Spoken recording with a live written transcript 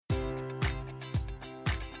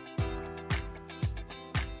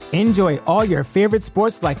Enjoy all your favorite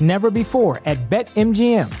sports like never before at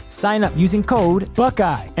BetMGM. Sign up using code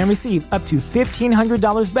Buckeye and receive up to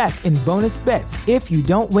 $1,500 back in bonus bets if you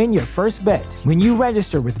don't win your first bet. When you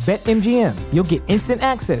register with BetMGM, you'll get instant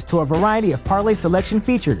access to a variety of parlay selection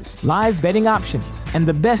features, live betting options, and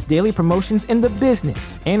the best daily promotions in the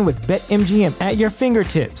business. And with BetMGM at your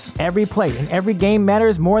fingertips, every play and every game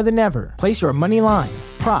matters more than ever. Place your money line,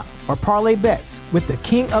 prop, or parlay bets with the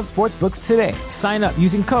king of sportsbooks today. Sign up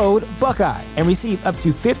using code Buckeye and receive up to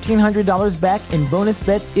 $1,500 back in bonus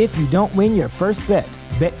bets if you don't win your first bet.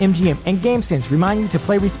 BetMGM and GameSense remind you to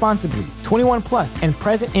play responsibly. 21 plus and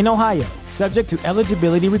present in Ohio, subject to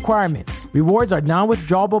eligibility requirements. Rewards are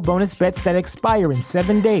non-withdrawable bonus bets that expire in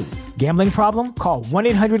 7 days. Gambling problem? Call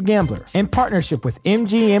 1-800-GAMBLER. In partnership with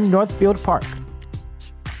MGM Northfield Park.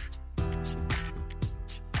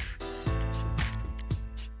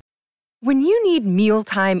 When you need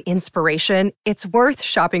mealtime inspiration, it's worth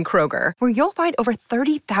shopping Kroger, where you'll find over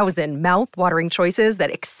 30,000 mouth-watering choices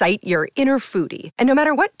that excite your inner foodie. And no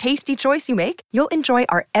matter what tasty choice you make, you'll enjoy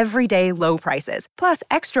our everyday low prices, plus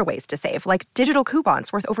extra ways to save, like digital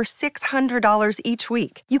coupons worth over $600 each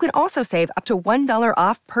week. You can also save up to $1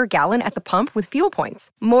 off per gallon at the pump with fuel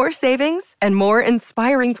points. More savings and more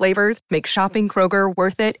inspiring flavors make shopping Kroger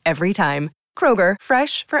worth it every time. Kroger,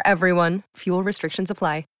 fresh for everyone. Fuel restrictions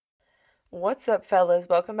apply. What's up, fellas?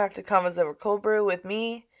 Welcome back to Convos Over Cold Brew with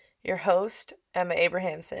me, your host, Emma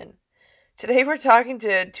Abrahamson. Today we're talking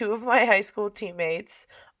to two of my high school teammates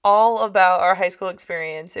all about our high school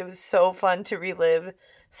experience. It was so fun to relive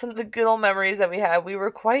some of the good old memories that we had. We were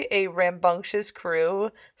quite a rambunctious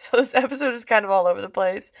crew, so this episode is kind of all over the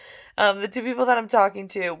place. The two people that I'm talking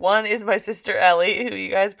to, one is my sister Ellie, who you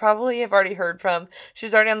guys probably have already heard from.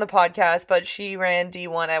 She's already on the podcast, but she ran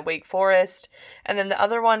D1 at Wake Forest. And then the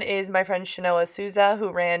other one is my friend Shanoah Souza, who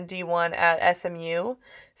ran D1 at SMU,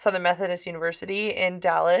 Southern Methodist University in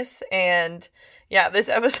Dallas. And yeah, this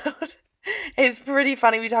episode is pretty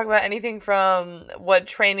funny. We talk about anything from what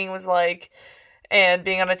training was like and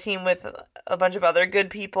being on a team with a bunch of other good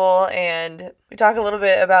people. And we talk a little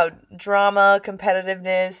bit about drama,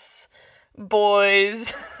 competitiveness,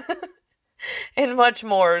 boys, and much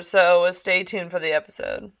more. So stay tuned for the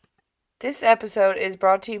episode. This episode is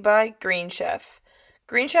brought to you by Green Chef.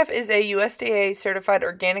 Green Chef is a USDA certified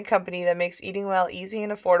organic company that makes eating well easy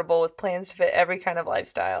and affordable with plans to fit every kind of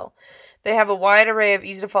lifestyle. They have a wide array of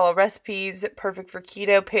easy-to-follow recipes, perfect for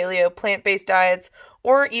keto, paleo, plant-based diets,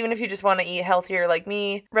 or even if you just want to eat healthier like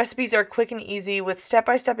me. Recipes are quick and easy with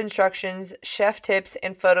step-by-step instructions, chef tips,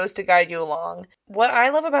 and photos to guide you along. What I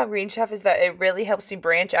love about Green Chef is that it really helps me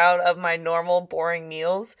branch out of my normal, boring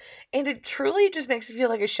meals, and it truly just makes me feel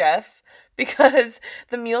like a chef because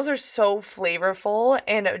the meals are so flavorful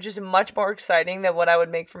and just much more exciting than what I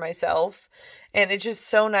would make for myself. And it's just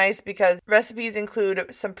so nice because recipes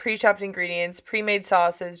include some pre-chopped ingredients, pre-made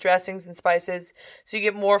sauces, dressings, and spices, so you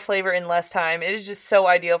get more flavor in less time. It is just so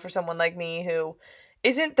ideal for someone like me who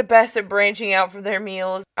isn't the best at branching out from their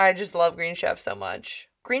meals. I just love Green Chef so much.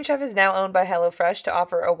 Green Chef is now owned by HelloFresh to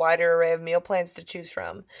offer a wider array of meal plans to choose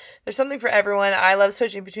from. There's something for everyone. I love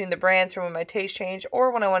switching between the brands for when my tastes change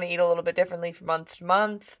or when I want to eat a little bit differently from month to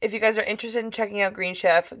month. If you guys are interested in checking out Green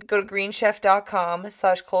Chef, go to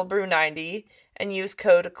greenchef.com/coldbrew90 and use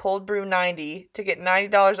code coldbrew90 to get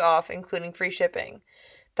 $90 off, including free shipping.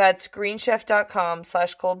 That's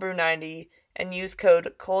greenchef.com/coldbrew90 and use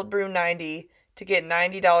code coldbrew90 to get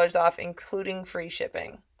 $90 off, including free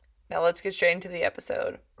shipping. Now let's get straight into the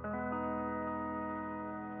episode.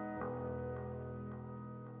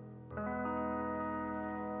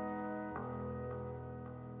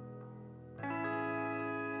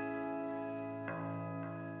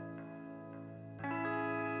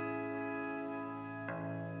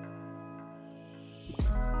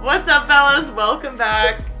 What's up, fellas? Welcome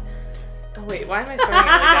back. Oh wait, why am I starting it like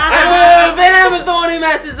that? Bam is the one who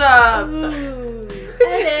messes up.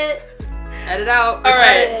 Edit. Edit out.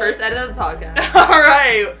 First edit of the podcast.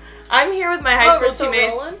 Alright. I'm here with my high school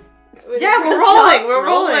teammates. Yeah, we're rolling. We're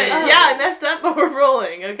rolling. Yeah, I messed up, but we're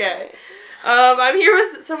rolling. Okay. I'm here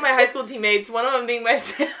with some of my high school teammates. One of them being my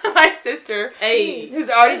sister, who's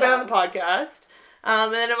already been on the podcast.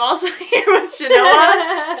 And then I'm also here with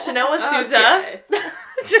Shanoah Souza. Okay.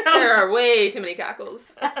 There are way too many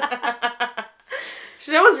cackles.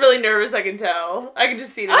 Shanoah's really nervous, I can tell. I can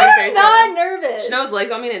just see it in her face. I'm not nervous. Shanoah's legs,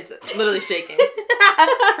 it's literally shaking.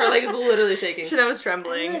 Her leg is literally shaking. Shanoah's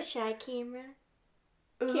trembling. I'm a shy camera.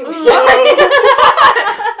 Camera shy.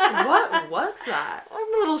 What was that?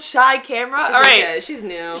 I'm a little shy camera. It's Alright. Okay. She's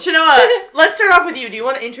new. Shanoah, let's start off with you. Do you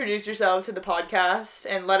want to introduce yourself to the podcast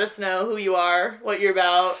and let us know who you are, what you're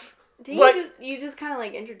about? You just kind of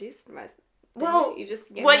like introduced myself. Well, you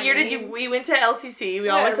just what year did you? We went to LCC. We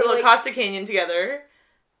all went to La Costa Canyon together.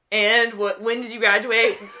 And when did you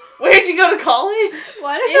graduate? Where did you go to college?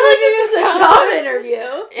 Why do I feel like this is a job interview?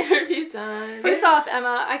 Interview time. First off,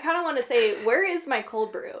 Emma, I kind of want to say, where is my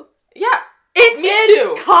cold brew? Yeah, me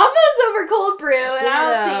too. Combos over cold brew, and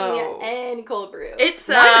I don't see any cold brew. It's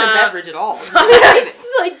not even a beverage at all. It's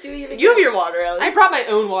like, do we even? You have your water, Ellie. I brought my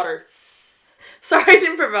own water. Sorry I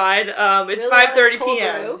didn't provide. It's really 5:30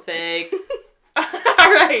 p.m. Fake. All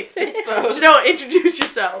right. Shanoah, introduce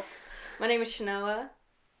yourself. My name is Shanoah.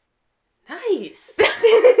 Nice.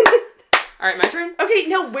 All right, my turn. Okay,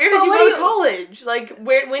 no. Where did you go to college? Like,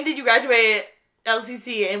 when did you graduate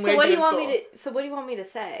LCC, and where did you go to school? So what do you want me to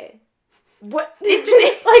say? What? Like, do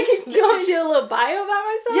you want me to do a little bio about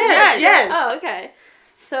myself? Yes. Oh, okay.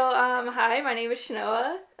 So, hi, my name is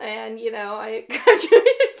Shanoah, and, I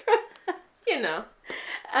graduated from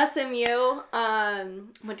SMU,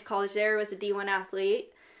 went to college there, was a D1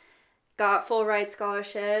 athlete, got full ride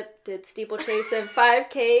scholarship, did steeplechase and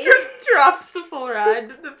 5K. Drops the full ride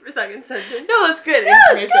the second sentence. No, that's good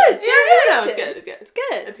information. It's good. It's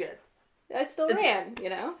good. It's good. I still ran,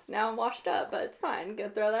 Now I'm washed up, but it's fine. Gonna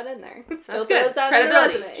throw that in there. That's good.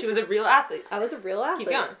 Credibility. She was a real athlete. I was a real athlete.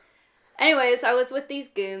 Keep going. Anyways, I was with these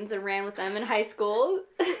goons and ran with them in high school.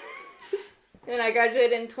 And I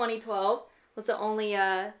graduated in 2012. Was the only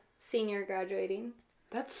senior graduating.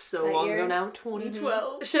 That's so long ago now.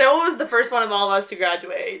 2012. Mm-hmm. Shanoah was the first one of all of us to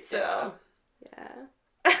graduate, so. Yeah.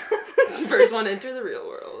 First one to enter the real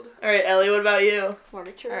world. All right, Ellie, what about you? More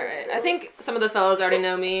mature. All right. I think some of the fellows already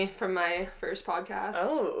know me from my first podcast.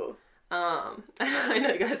 Oh. I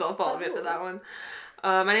know you guys all followed me for that one.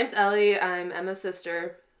 My name's Ellie. I'm Emma's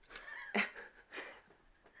sister.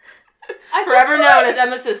 Forever known as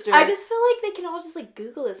Emma's sister. I just feel like they can all just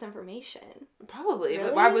Google this information. Probably, really?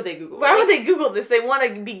 But why would they Google it? Why would they Google this? They want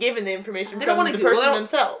to be given the information from the person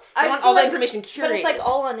themselves. They want all the information curated. But it's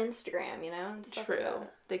all on Instagram, And stuff. True.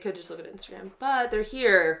 They could just look at Instagram. But they're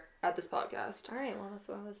here at this podcast. Alright, well that's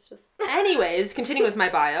what I was just... Anyways, continuing with my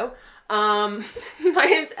bio. My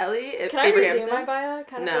name's Ellie Can I redo my bio?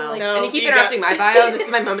 No. And you keep interrupting my bio. This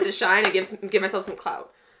is my moment to shine and give myself some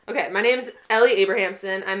clout. Okay, my name's Ellie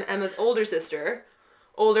Abrahamson. I'm Emma's older sister.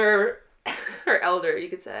 Older, or elder, you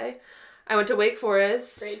could say. I went to Wake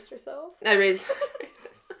Forest. Raised yourself?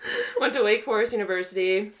 Went to Wake Forest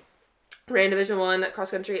University. Ran Division I cross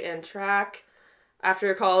country and track.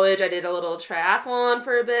 After college, I did a little triathlon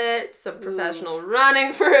for a bit. Some professional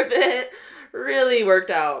running for a bit. Really worked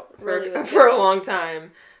out for a long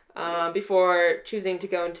time. Before choosing to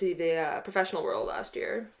go into the professional world last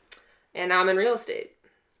year. And now I'm in real estate.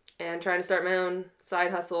 And trying to start my own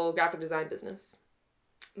side hustle graphic design business.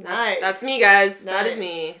 That's me, guys. Nice. That is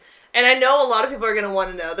me. And I know a lot of people are going to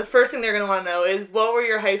want to know. The first thing they're going to want to know is, what were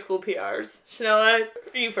your high school PRs? Shanoah,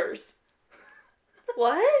 you first.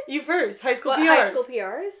 What? You first. High school PRs. High school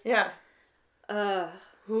PRs? Yeah.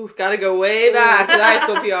 Gotta go way back to the high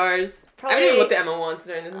school PRs. Probably, I haven't even looked at Emma once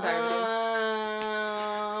during this entire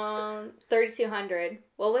video. 3,200.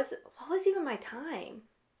 What was even my time?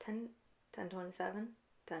 10:27?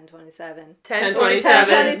 10:27.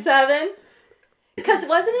 10:27. Because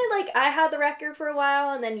wasn't it I had the record for a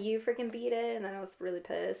while and then you freaking beat it and then I was really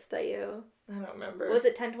pissed at you? I don't remember. Was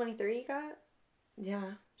it 10:23 you got?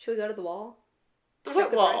 Yeah. Should we go to the wall?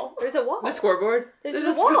 What wall? There's a wall. The scoreboard? There's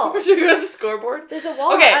a wall. Should we go to the scoreboard? There's a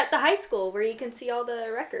wall at the high school where you can see all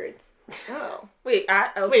the records. Oh. Wait,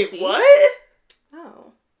 at LCC? Wait, what?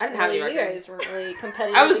 Oh. I didn't have any records. You guys weren't really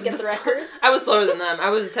competitive to get the records. I was slower than them. I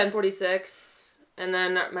was 10:46, and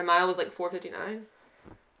then my mile was 4:59.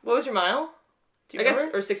 What was your mile? Do you remember?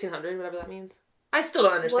 Or 1,600, whatever that means. I still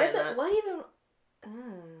don't understand that. What even?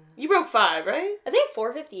 You broke 5, right? I think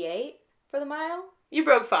 4:58 for the mile. You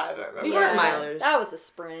broke 5, I remember. We weren't milers. That was a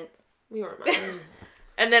sprint. We weren't milers.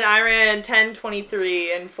 And then I ran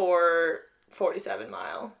 10:23 and 4:47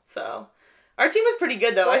 mile. So our team was pretty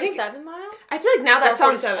good, though. 47 mile? I feel like now that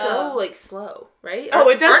sounds so slow, right? Oh,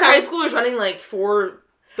 it does. Aren't high schoolers running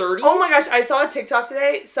 4:30? Oh my gosh! I saw a TikTok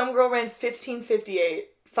today. Some girl ran 15:58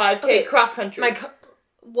 5K cross country.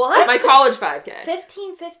 What? My college 5K.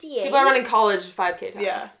 15:58. People are running college 5K times.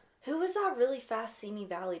 Yeah. Who was that really fast Simi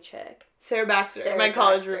Valley chick? Sarah Baxter, my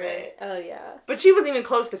college roommate. Oh, yeah. But she wasn't even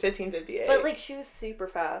close to 15:58. But, like, she was super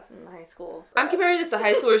fast in high school. I'm comparing this to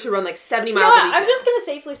high schoolers who run, like, 70 miles a week. I'm just gonna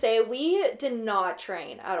safely say we did not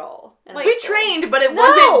train at all. We trained, but it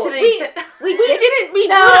wasn't to the extent... We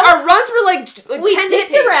didn't. Our runs were, like 10 We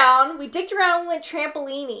dicked around and went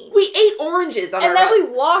trampolining. We ate oranges on our run. And then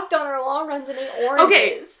we walked on our long runs and ate oranges.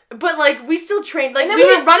 Okay, but, like, we still trained. Like, we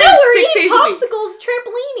were running 6 days a week. popsicles,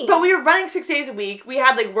 trampolining. But we were running 6 days a week. We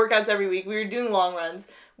had, like, workouts every week. We were doing long runs.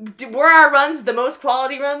 Were our runs the most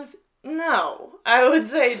quality runs? No. I would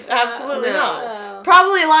say absolutely no.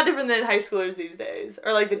 Probably a lot different than high schoolers these days.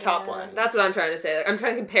 Or, like, the top ones. That's what I'm trying to say. Like, I'm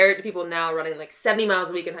trying to compare it to people now running, like, 70 miles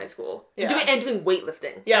a week in high school. Yeah. Doing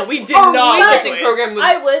weightlifting. Yeah, we did not. Our weightlifting program was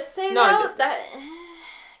I would say, though, that...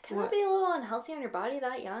 Can it be a little unhealthy on your body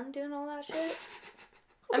that young doing all that shit?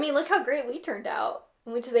 I mean, look how great we turned out.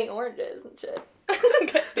 We just ate oranges and shit.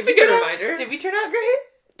 That's a good reminder. Did we turn out great?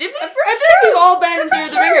 Did we? I think we've all been through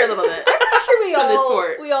the ringer a little bit. I'm pretty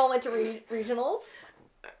sure we all went to regionals.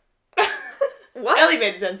 What? Ellie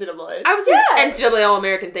made NCAA. I was an NCAA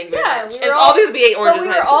All-American thing very much. It's all because we ate oranges in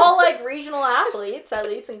high school. We were all, like, regional athletes, at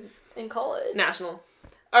least in college. National.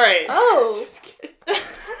 All right. Oh. Just kidding.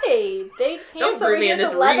 Hey, big pants. Don't group me in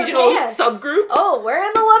this regional subgroup. Oh, wearing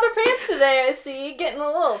the leather pants today, I see. Getting a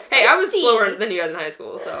little feisty. Hey, I was slower than you guys in high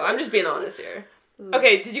school, so I'm just being honest here.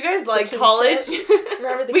 Okay, did you guys like college?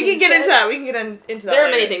 Remember the We can get into that. We can get into that. There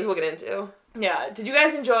are many things we'll get into. Yeah. Did you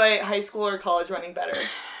guys enjoy high school or college running better?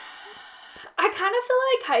 I kind of feel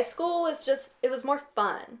like high school was just, it was more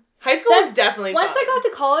fun. High school was definitely fun. Once I got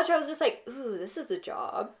to college, I was just like, ooh, this is a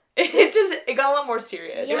job. It got a lot more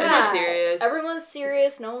serious. Yeah. It was more serious. Everyone was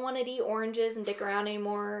serious. No one wanted to eat oranges and dick around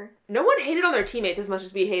anymore. No one hated on their teammates as much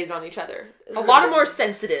as we hated on each other. A lot of more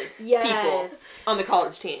sensitive people on the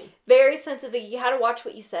college team. Very sensitive. You had to watch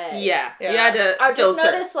what you said. Yeah. You had to I filter.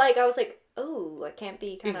 just noticed, like, I was like, oh, I can't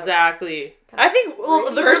be kind Exactly. I think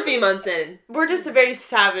the first few months in, we're just a very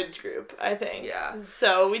savage group, I think. Yeah.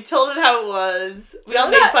 So we told it how it was. We all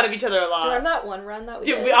made fun of each other a lot. Do you remember that one run that we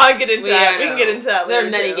did? I'll get into that. We can get into that later. There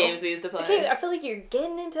are many games we used to play. Okay, I feel like you're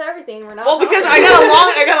getting into everything. We're not. Well, because I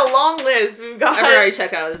got a long list. I've already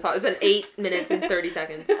checked out of this podcast. It's been 8 minutes and 30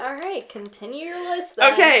 seconds. All right, continue your list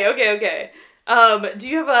then. Okay. Do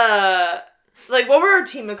you have what were our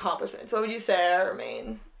team accomplishments? What would you say are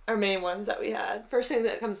our main ones that we had? First thing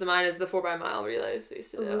that comes to mind is the 4x-mile relays we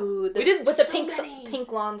used to do. Ooh, we did with so the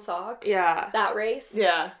pink lawn socks. Yeah. That race.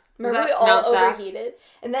 Yeah. Remember we all overheated?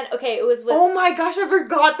 And then, it was with... Oh my gosh, I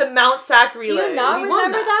forgot the Mount Sac relays. Do you not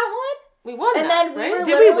remember that one? We won and that, then we right? were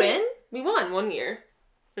Did we win? We won one year.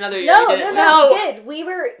 Another year No, we didn't win. we did. We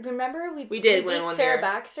were... Remember? We did win one Sarah year.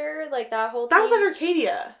 Baxter, like that whole That team? was at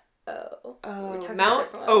Arcadia.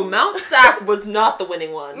 Mount Sac was not the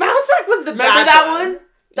winning one. Mount Sac was the Remember that one?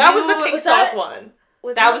 That was the pink sock one.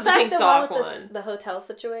 That was the pink sock one. The hotel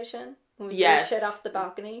situation? When we Yes. threw shit off the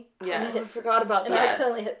balcony? Yes. I forgot about that. And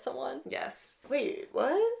accidentally hit someone? Yes. Wait,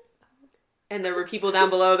 what? And there were people down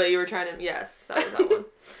below that you were trying to... Yes, that was that one.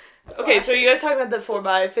 Okay, so you guys talking about the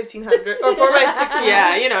 4x1500 or 4x16?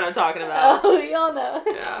 Yeah, you know what I'm talking about. Oh, we all know.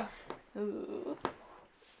 Yeah. Ooh.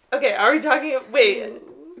 Okay, are we talking... Wait,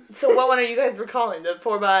 so what one are you guys recalling? The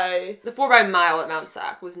 4x-mile at Mount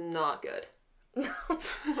Sac was not good.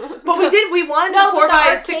 But we won the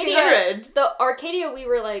 4x1600. The Arcadia, we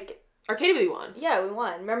were like... Arcadia, we won. Yeah, we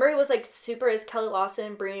won. Remember, it was like super as Kelly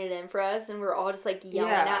Lawson bringing it in for us, and we were all just like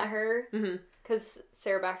yelling at her because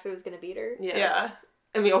Sarah Baxter was going to beat her. Yes. Yeah.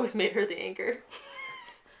 And we always made her the anchor.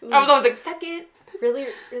 I was always like, second. Really?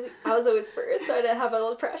 I was always first, so I didn't have a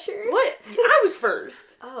little pressure. What? I was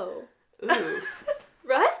first. Oh. Ooh.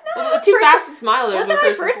 Right? No, well, the two fastest milers wasn't were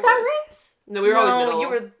first. I first that race? No, we were always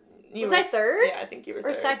middle. Was I third? Yeah, I think you were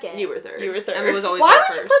third. Or second? You were third. You were third. Emma was always Why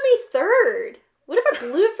first. would you put me third? What if I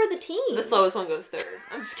blew it for the team? The slowest one goes third.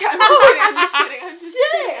 I'm just kidding.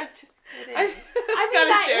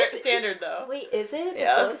 That's standard though. Wait, is it?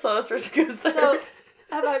 The slowest person goes third. So,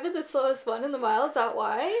 have I been the slowest one in the mile? Is that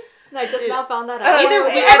why? And I just now found that out.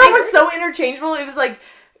 Everyone was so interchangeable. It was like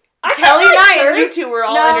Kelly and I and you two were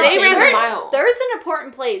all interchangeable. They ran the mile. Third's an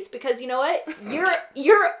important place because you know what?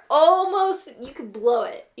 You're almost, you can blow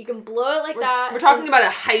it. You can blow it like that. We're talking about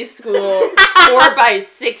a high school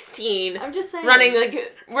 4x16. I'm just saying. Running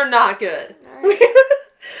like, we're not good. All right.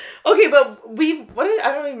 Okay, but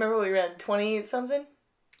I don't even remember what we ran, 20 something?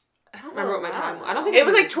 I don't remember what my time was. I don't think it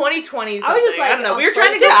was like 2020 something. I was just like, I don't know. We were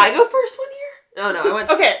trying to Did I go first one year? No, I went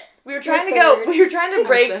Okay. We were trying to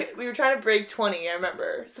break 20, I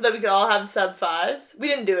remember, so that we could all have sub 5s. We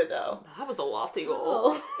didn't do it though. That was a lofty goal.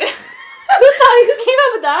 Oh. Who came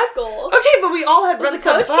up with that goal? Okay, but we all had Was run the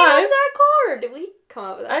coach sub came up 5. with that goal, or did we come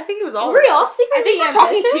up with that? I think it was all. Were we all secretly I think we're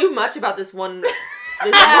ambitious? talking too much about this one.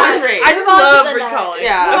 This one race. I just Move on to love the next. recalling.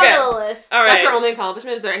 Yeah. Move Okay. on to the list. All right. That's our only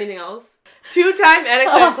accomplishment. Is there anything else? 2-time NXM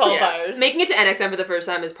Oh. qualifiers. Yeah. Making it to NXM for the first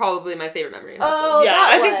time is probably my favorite memory in high school. Oh, Yeah,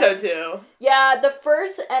 that I think so was. too. Yeah, the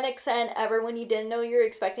first NXN ever when you didn't know you were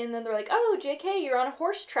expecting, and then they're like, oh, JK, you're on a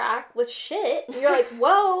horse track with shit. And you're like,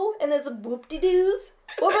 whoa, and there's a whoop-de-doos.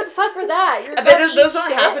 What the fuck were that? You're I bet fucking those don't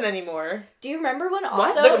shit. happen anymore. Do you remember when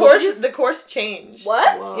What? also... The course changed.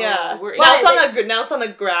 What? Whoa. Yeah. We're- Now Why? it's on the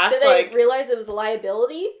grass. Did Like they realize it was a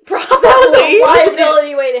liability? probably. That was a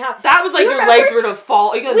liability way to have. That was like Do you your remember? legs were gonna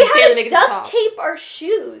fall. You could We barely had make to it to the duct top. tape our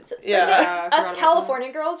shoes. Yeah. I forgot Us about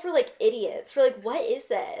California girls were like idiots. We're like, what is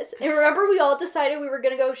this? And remember we all decided we were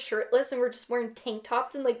gonna go shirtless and we're just wearing tank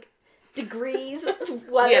tops in like degrees that.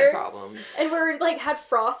 weather. We had problems. And we were like had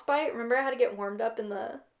frostbite. Remember I had to get warmed up in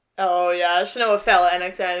the... Oh yeah, Shanoah fell at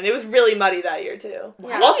NXN, and it was really muddy that year too.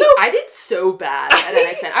 Yeah. Also, I did so bad at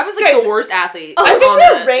NXN. I was like Guys, the worst athlete. I think on we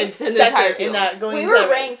the- were ranked in the entire second in field. that going We into were that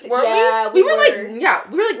race. ranked. Weren't Yeah,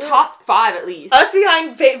 We were like top 5 at least. Us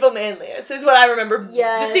behind Fayetteville Manlius is what I remember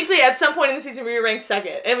Yes. distinctly. At some point in the season, we were ranked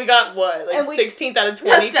second, and we got what, like And we- 16th out of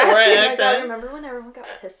 24 Yes, at Oh my God, NXN. remember when everyone got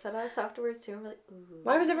pissed at us afterwards too? And we're like, ooh.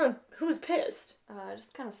 Why was everyone? Who was pissed?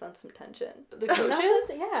 Just kind of sensed some tension. The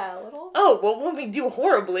coaches? Yeah, a little. Oh well, when we do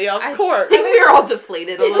horribly, of I course. think we were all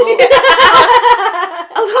deflated a little.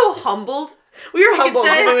 A little humbled. We were I could humbled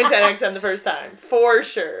say. when we went to NXN the first time, for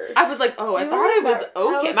sure. I was like, oh, I Do thought I was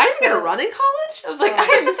remember- okay. that Am I was even gonna so- run in college? I was like, Oh.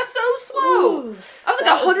 I am so slow. Ooh, I was like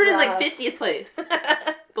that was 150th place. And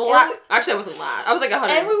Actually, I wasn't last. I was like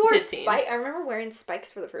 115. And we wore spikes. I remember wearing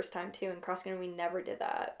spikes for the first time too in cross country. We never did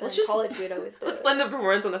that, but Let's in just- college we'd always do Let's it. blame the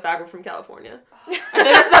performance on the fact we're from California. I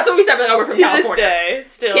think that's what we said. Like, oh, we're from To California. this day,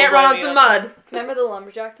 still Can't run on blaming some us. mud. Remember the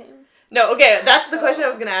lumberjack team? No, okay, that's the question I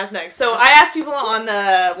was gonna ask next. So I asked people on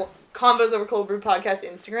the Convos Over Cold Brew podcast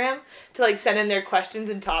Instagram to like send in their questions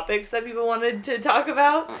and topics that people wanted to talk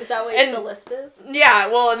about. Is that what And- the list is? Yeah,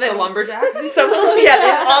 well, and then The lumberjacks?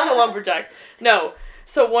 on the lumberjacks. No,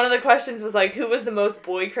 so one of the questions was like, who was the most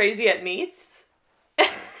boy crazy at meets?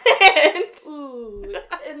 And Ooh,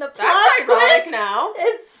 in the plot That's ironic twist, now.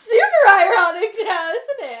 it's super ironic now,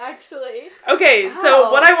 isn't it? Actually. okay, so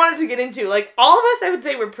Wow. what I wanted to get into, like, all of us, I would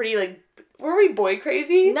say, were pretty like, were we boy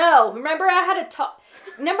crazy? No, remember I had a talk.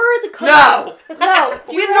 Remember the coach? No. No.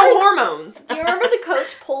 Do We you had no remember? hormones. Do you remember the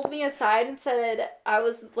coach pulled me aside and said I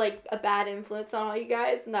was like a bad influence on all you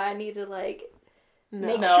guys and that I need to like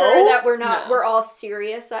make No. sure that No. we're all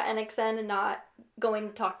serious at NXN and not going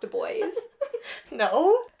to talk to boys.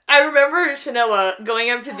 No. I remember Shanoah going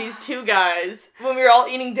up to these two guys when we were all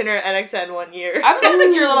eating dinner at NXN one year. I was always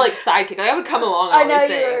like your little like sidekick. Like, I would come along on I all know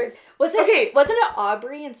these you were. things. Wasn't it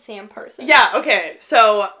Aubrey and Sam Parsons? Yeah, okay.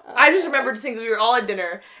 So I just remember distinctly we were all at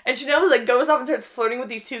dinner and Shanoah like goes off and starts flirting with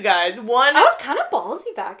these two guys. One I was kind of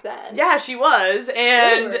ballsy back then. yeah, she was.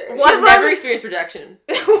 And Sure. one She's of never them experienced rejection.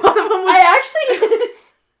 one of them was I actually.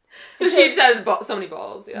 So she just had so many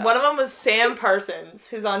balls, yeah. one of them was Sam Parsons,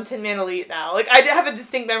 who's on Tin Man Elite now. Like, I did have a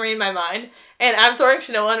distinct memory in my mind, and I'm throwing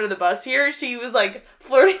Shanoah under the bus here. She was, like,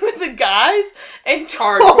 flirting with the guys, and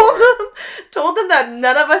told them that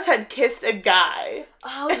none of us had kissed a guy.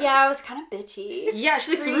 Oh yeah, I was kind of bitchy. Yeah,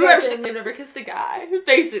 she like Three threw years everything. in. They never kissed a guy,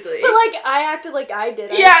 basically. But like I acted like I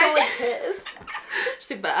did. I Yeah. was so, like pissed.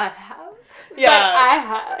 She's like, but I have. But Yeah. I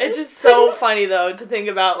have. It's just so funny, though, to think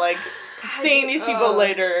about, like, seeing these people Oh.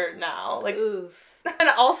 later now. Like, Oof. and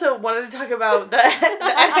I also wanted to talk about the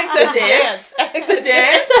NXN dance. NXN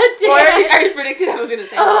dance. The Or dance. I predicted I was gonna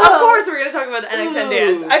say Of that. course, we're gonna talk about the NXN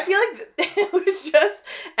dance. Ooh. I feel like it was just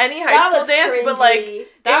any high That school was dance, but cringy.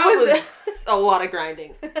 like That it was a lot of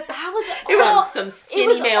grinding. That was It was all. Some It skinny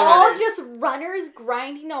was male all runners. just runners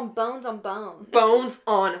grinding on bones on bone. Bones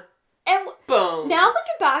on And bones. now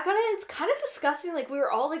looking back on it, it's kind of disgusting. Like we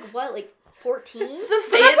were all like what, like 14? The that's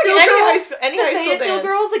Fayetteville like any high girls, school- any high school Fayetteville dance.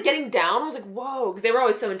 girls like getting down. I was like, whoa, because they were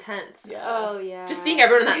always so intense. Yeah. Oh yeah. Just seeing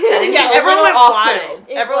everyone in that setting. Yeah, was a everyone little went off-putting. wild.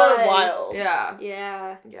 It Everyone went was. wild. Yeah,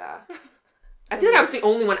 Yeah. yeah. I feel like I was the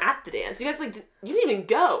only one at the dance. You guys like you didn't even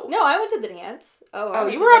go. No, I went to the dance. I Oh,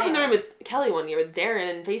 went you to were up in the dance. room with Kelly one year with Darren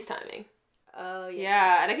and FaceTiming. Oh yeah.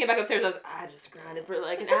 Yeah, and I came back upstairs. I was I just grinded for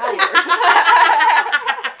like an hour.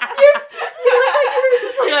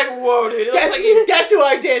 You're like, whoa, dude. It looks like you. Guess who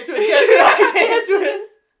I dance with? Guess who I dance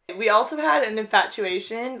with? We also had an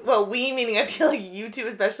infatuation. Well, we, meaning I feel like you two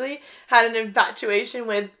especially, had an infatuation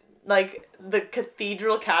with, like, the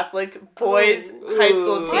Cathedral Catholic boys Ooh. high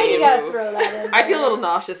school Why do you team. gotta throw that in? I feel a there? little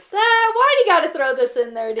nauseous. Why do you gotta throw this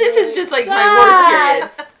in there, dude? This is just like my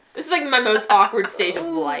worst periods. This is like my most awkward stage of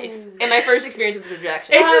life. And my first experience with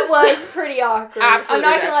rejection. It was pretty awkward. Absolute I'm not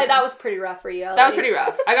rejection. gonna lie, that was pretty rough for you, Ellie. That was pretty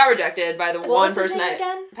rough. I got rejected by the one person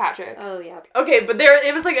again? Patrick. Oh, yeah. Okay, but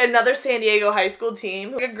it was like another San Diego high school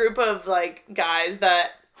team. A group of like guys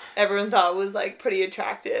that everyone thought was like pretty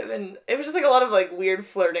attractive. And it was just like a lot of like weird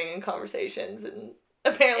flirting and conversations and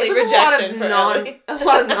apparently rejection for Ellie. A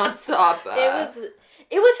lot of nonstop.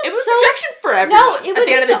 It was rejection for everyone. No, it was at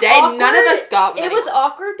the end of the day, awkward. none of us got with anyone. Was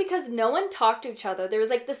awkward because no one talked to each other. There was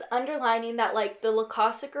like this underlining that like the La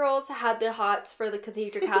Costa girls had the hots for the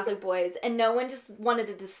Cathedral Catholic boys, and no one just wanted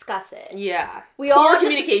to discuss it. Yeah, Poor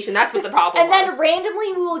communication. That's what the problem was. And then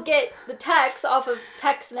randomly we will get the text off of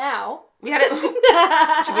Text Now. We had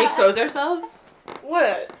it. Should we expose ourselves?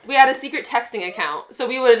 What? We had a secret texting account, so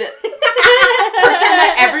we would pretend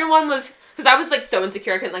that everyone was. Because I was, like, so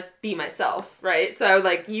insecure I couldn't, like, be myself, right? So I would,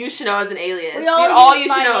 like, use Shanoah as an alias. We'd all use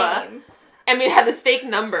Shanoah. Name. And we had this fake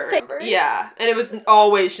number. Yeah. And it was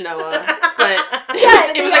always Shanoah. But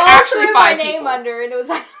it was like, actually 5 people. Name under, and it was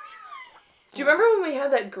like... Do you remember when we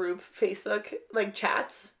had that group Facebook, like,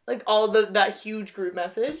 chats? Like, all that huge group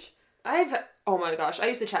message? Oh my gosh, I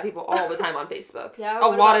used to chat people all the time on Facebook. Yeah. A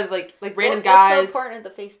lot of, like random guys. What's so important in the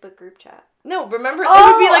Facebook group chat? No, remember, it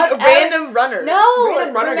would be, like, random runners. No,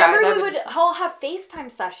 random runner guys. We would all have FaceTime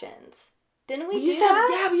sessions. Didn't we do that?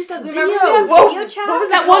 Yeah, we used to have video. Video chat? What was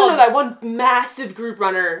that one? No, that one massive group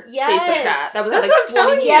runner Facebook chat. That was That's like what I'm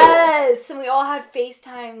telling you. Yes, and we all had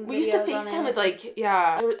FaceTime. We used to FaceTime with like,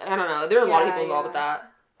 I don't know. There were a lot of people involved with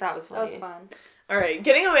that. That was funny. That was fun. All right,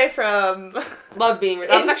 getting away from... Love being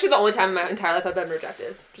rejected. That was actually the only time in my entire life I've been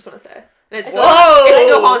rejected. Just want to say. And it still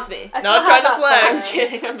haunts me. Not trying to flex. I'm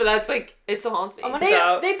kidding, but that's like, it still haunts me.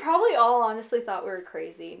 They probably all honestly thought we were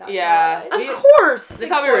crazy. Of course. They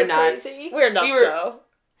thought we were nuts. Crazy. We're nuts,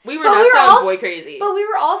 We were nuts and boy crazy. But we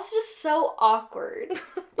were also just so awkward.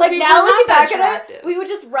 Like, now looking back at it, we would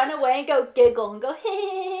just run away and go giggle and go,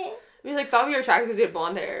 hey. We like thought we were attractive because we had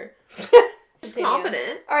blonde hair. Just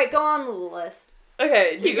confident. Alright, go on the list.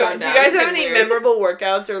 Okay, do you guys have any memorable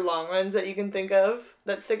workouts or long runs that you can think of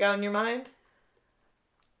that stick out in your mind?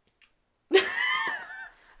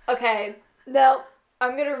 Okay, no,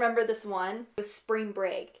 I'm gonna remember this one. It was spring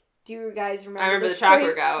break. Do you guys remember? I remember the track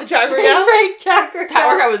workout. The track workout? Track workout. That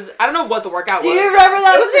workout was, I don't know what the workout was. Do you remember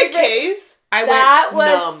that? It was big K's. I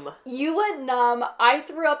went numb. You went numb. I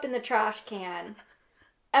threw up in the trash can.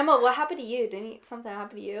 Emma, what happened to you? Didn't something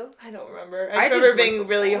happen to you? I don't remember. I just remember being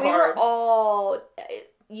really hard. We were all...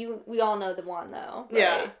 We all know the one, though.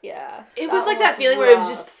 Right? Yeah. It was like that feeling where it was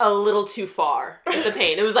just a little too far with the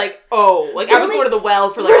pain. It was like, I was going to the well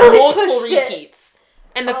for like multiple repeats.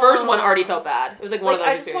 And the first one already felt bad. It was like one of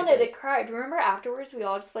those experiences. I just wanted to cry. Do you remember afterwards we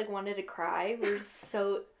all just like wanted to cry? We were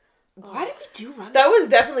so... Why did we do running? That was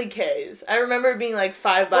definitely K's. I remember it being like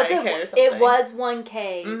 5 by a K or something. It was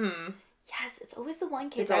 1Ks. Mm-hmm. Yes, it's always the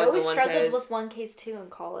 1Ks. I always struggled with 1Ks too in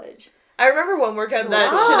college. I remember one workout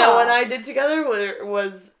that Shanoah and I did together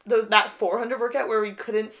was that 400 workout where we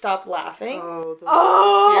couldn't stop laughing.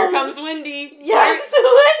 Here comes Wendy. Yes,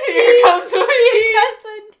 Wendy. Here comes Wendy. Yes,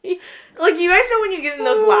 Wendy. Like, you guys know when you get in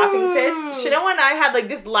those laughing fits? Shanoah and I had, like,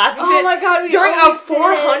 this laughing fit oh my God, during a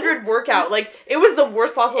 400 workout. Like, it was the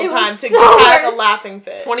worst possible time to have a laughing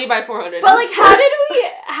fit. 20 by 400. But, like, how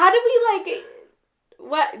did we, like...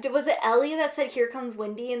 What, was it Ellie that said, here comes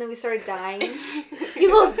Wendy, and then we started dying?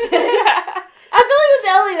 You little dick. I feel like it was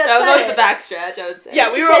Ellie that was always the backstretch, I would say.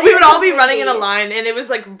 Yeah, we would all be running in a line, and it was,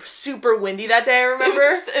 like, super windy that day, I remember.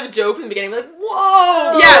 It was just a joke in the beginning, like,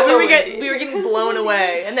 whoa! Yeah, we were getting blown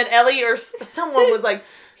away. And then Ellie or someone was like,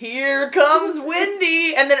 here comes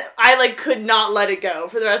Wendy! And then I, like, could not let it go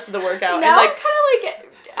for the rest of the workout. Now and, like, I'm kind of like...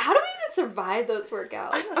 How do we even survive those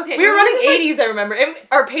workouts? Okay, we were running 80s, I remember. And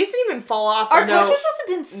our pace didn't even fall off. Our coaches must have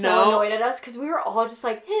been so annoyed at us because we were all just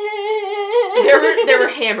like... there were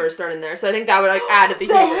hammers thrown in there, so I think that would like add to the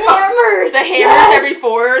humor. Hammers! The hammers every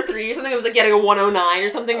 4 or 3 or something. It was like getting a 109 or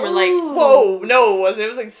something. We're like... Whoa, no, it wasn't. It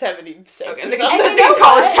was like 76 okay, or something. In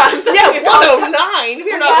college times. Yeah, 109.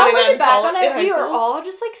 We're not putting that in college. We were all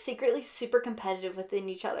just like secretly super competitive within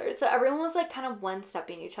each other. So everyone was like kind of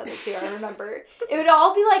one-stepping each other too, I remember. It would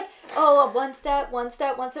all be like, one step, and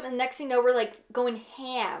the next thing you know, we're like going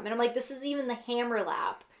ham. And I'm like, this is even the hammer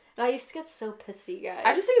lap. And I used to get so pissed at you guys.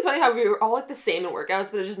 I just think it's funny how we were all like the same in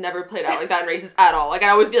workouts, but it just never played out like that in races at all. Like I'd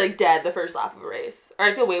always be like dead the first lap of a race. Or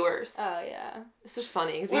I'd feel way worse. Oh, yeah. It's just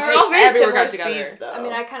funny. Because we were all very every similar workout speeds, together. though. I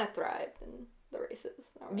mean, I kind of thrived in the races.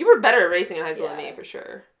 You were better at racing in high school than me, for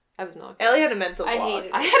sure. I was not good. Ellie had a mental block.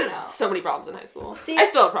 I had so many problems in high school. I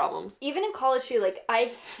still have problems. Even in college too, like,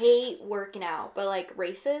 I hate working out, but like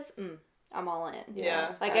races, I'm all in.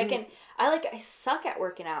 Yeah. Like, I suck at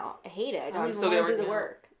working out. I hate it. I don't even want to do the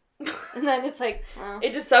work. And then it's like, well.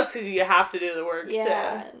 It just sucks because you have to do the work.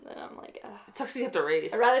 Yeah. And then I'm like, ugh. It sucks because you have to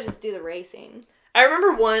race. I'd rather just do the racing. I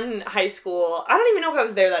remember one high school, I don't even know if I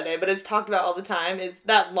was there that day, but it's talked about all the time, is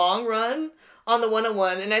that long run on the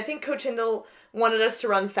 101. And I think Coach Hindle wanted us to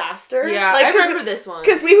run faster. Yeah, I remember this one.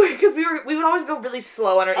 Because we would always go really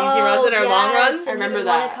slow on our easy runs and our long runs. I remember that.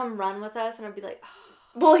 that. Want to come run with us, and I'd be like, oh.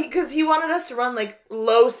 Well, because he wanted us to run like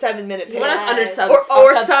low 7-minute pace. He wanted us under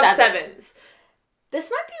sub sevens.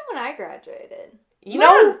 This might be when I graduated.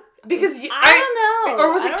 Because I don't know.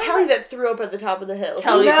 Or was it Kelly that threw up at the top of the hill?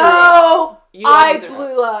 Kelly threw up. I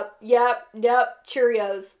blew up. Yep.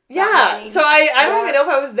 Cheerios. Yeah. So I don't even know if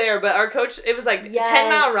I was there, but our coach, it was like a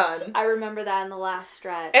 10-mile run. I remember that in the last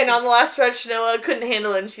stretch. And on the last stretch, Shanoah couldn't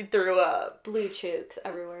handle it and she threw up. Blue chooks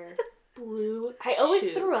everywhere. Blue. I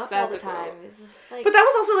always threw up all the time. It was just like, but that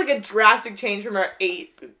was also like a drastic change from our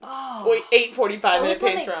 8 45-minute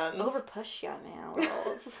pace runs. Over push ya,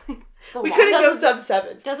 man. We couldn't go sub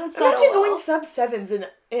sevens. Doesn't settle Imagine well. going sub sevens, and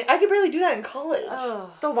I could barely do that in college.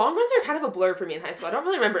 Oh. The long runs are kind of a blur for me in high school. I don't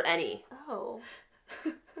really remember any. Oh.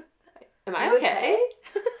 Am I okay?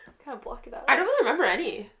 Kind of block it out. I don't really remember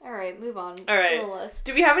any. All right, move on. All right. List.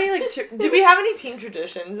 Do we have any did we have any team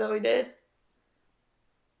traditions that we did?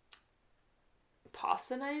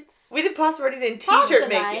 Pasta nights? We did pasta parties and t-shirt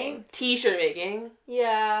making. T-shirt making.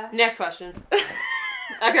 Yeah. Next question.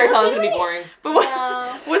 I can already tell it's going to be boring. But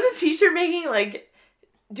was it t-shirt making, like,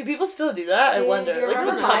 do people still do that? I wonder. Do you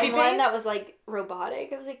remember the puppy one paint? that was, like,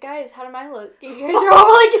 robotic? I was like, guys, how do mine look? And you guys are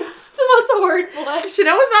all like, it's the most horrible one.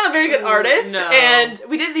 Shanoah's not a very good artist, no. and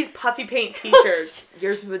we did these puffy paint t-shirts.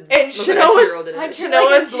 Yours would and look like a 2-year-old in it.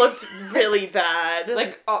 Shanoah's looked really bad.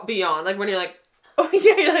 Like, beyond. Like, when you're like, oh,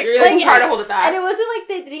 yeah, you're like trying to hold it back. And it wasn't like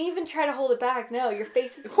they didn't even try to hold it back. No, your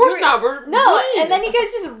face is... Of course not. We're No, mean. and then you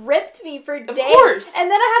guys just ripped me for days. Of course.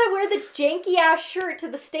 And then I had to wear the janky-ass shirt to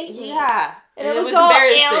the state meet. Yeah. And it was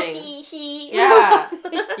embarrassing. Yeah.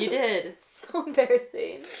 You did. So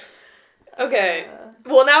embarrassing. Okay.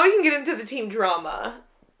 Well, now we can get into the team drama.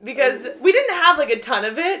 Because we didn't have, like, a ton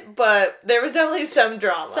of it, but there was definitely some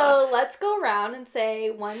drama. So let's go around and say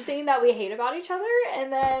one thing that we hate about each other,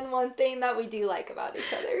 and then one thing that we do like about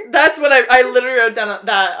each other. That's what I literally wrote down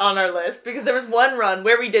that on our list, because there was one run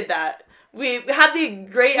where we did that. We had the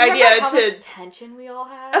great idea how much tension we all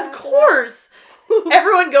had? Of course!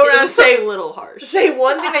 Everyone go around and say a little harsh. Say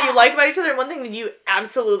one thing that you like about each other and one thing that you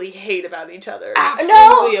absolutely hate about each other.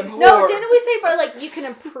 Absolutely abhor. No, didn't we say for, like, you can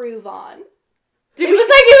improve on? It was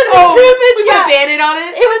improvements. We put a Band-Aid on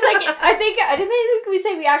it? It was like, I didn't think we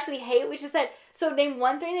say we actually hate, we just said, so name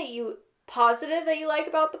one thing that you, positive that you like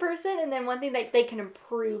about the person, and then one thing that they can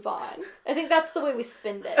improve on. I think that's the way we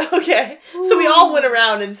spin it. Okay. Ooh. So we all went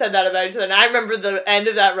around and said that about each other, and I remember the end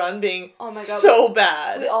of that run being so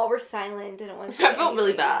bad. We all were silent, didn't want to say I felt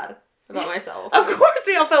really bad about myself. Of course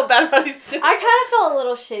we all felt bad about each other. I kind of felt a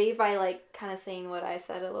little shitty by, like, kind of saying what I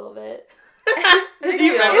said a little bit. Did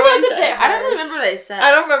you remember what I said? I don't really remember what I said.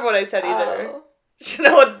 I don't remember what I said either.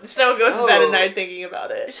 Shanoah goes to bed at night thinking about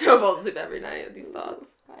it. Shanoah falls asleep every night with these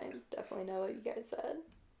thoughts. I definitely know what you guys said.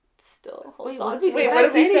 Still holds Wait, on to me. Wait, what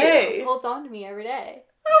did we say? It holds on to me every day.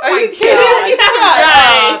 Are you kidding?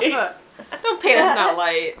 Right. Don't paint us in that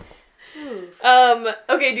light.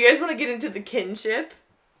 Okay, do you guys want to get into the kinship?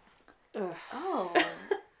 Oh.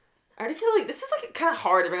 I already feel like this is like kind of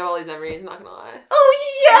hard to bring up all these memories, I'm not gonna lie. Oh,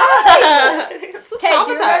 yeah! I'm so Okay, do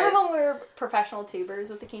you remember traumatized. when we were professional tubers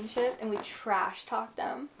with the Kingship and we trash talked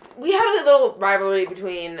them? We had a little rivalry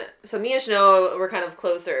between, so me and Shanoah were kind of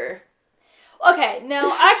closer. Okay,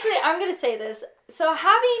 no, actually, I'm gonna say this. So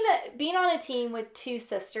being on a team with two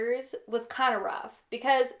sisters was kind of rough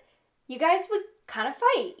because you guys would kind of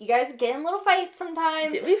fight. You guys would get in little fights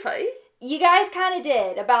sometimes. Did we fight? You guys kind of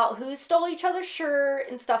did, about who stole each other's shirt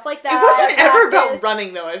and stuff like that. It wasn't ever about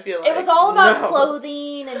running, though, I feel like. It was all about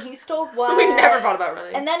clothing and who stole what. We never fought about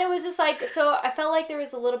running. And then it was just like, so I felt like there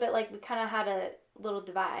was a little bit like we kind of had a little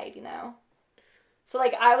divide, you know? So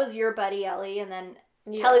like I was your buddy, Ellie, and then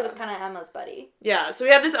Kelly was kind of Emma's buddy. Yeah, so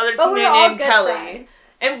we had this other teammate named Kelly.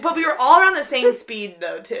 Friends. But we were all around the same speed,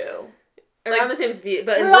 though, too. Around the same speed,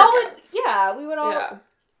 but in we would all,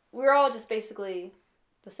 we were all just basically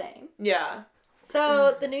the same. Yeah.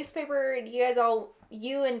 So the newspaper,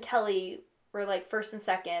 you and Kelly were like first and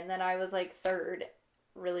second, then I was like third,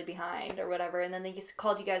 really behind or whatever, and then they just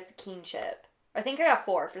called you guys the Kingship. I think I got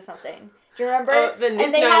 4th or something. Do you remember? Oh, and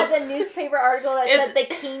they had the newspaper article that said the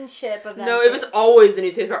kingship of them. No, it was always the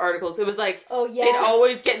newspaper articles. It was like, they'd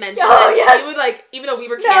always get mentioned. Oh, yes. We would like, even though we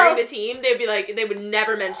were carrying the team, they'd be like, they would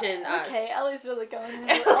never mention us. Okay, Ellie's really going.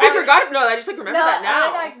 I forgot. No, I just like remember that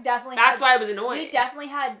now. Ellie and I definitely. That's why I was annoyed. We definitely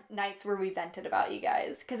had nights where we vented about you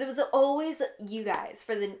guys because it was always you guys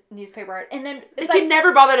for the newspaper art, and then they could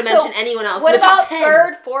never bother to mention anyone else. What in the about top 10?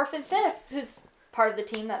 3rd, 4th, and 5th? Who's part of the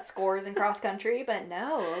team that scores in cross country, but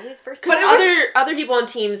no, always first. But other people on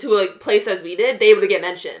teams who like placed as we did, they would get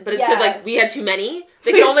mentioned. But it's because like we had too many.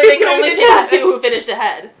 They could only pick the 2 who finished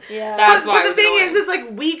ahead. Yeah, that's why. But the thing is like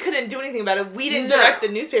we couldn't do anything about it. We didn't direct the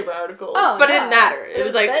newspaper articles. Oh, but it didn't matter. It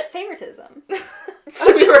was like favoritism.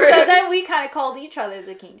 So then we kind of called each other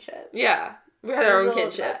the kingship. Yeah, we had our own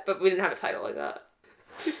kinship, but we didn't have a title like that.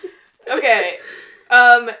 Okay,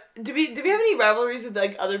 do we have any rivalries with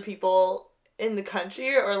like other people in the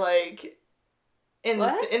country or like in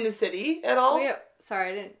the city at all?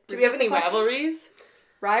 Sorry, I didn't. Do we have any rivalries?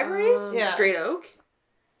 Rivalries? Yeah. Great Oak.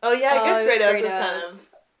 Oh yeah, I guess Great Oak was kind of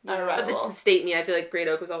a rival. But this is the state meet. I feel like Great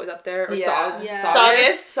Oak was always up there. Or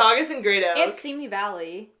Saugus and Great Oak. And Simi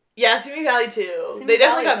Valley. Yeah, Simi Valley too. They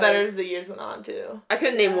definitely got better as the years went on too. I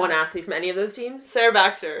couldn't name one athlete from any of those teams. Sarah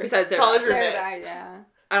Baxter. Besides Sarah College Baxter. roommate.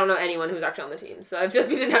 I don't know anyone who's actually on the team, so I feel like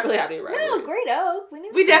we didn't really have any rivalries. No, Great Oak.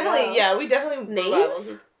 We definitely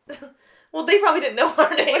names. Well, they probably didn't know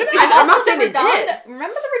our names. I'm not saying they did.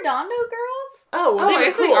 Remember the Redondo girls? Oh, well, they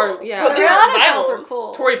were cool. But the Redondo girls were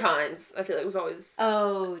cool. Torrey Pines, I feel like was always.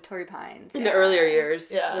 Oh, Torrey Pines. In the earlier years,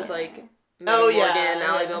 with like Morgan,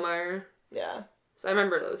 Allie Billmeyer. Yeah. So I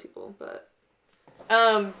remember those people, but.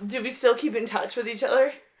 Do we still keep in touch with each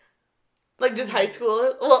other? Like, just high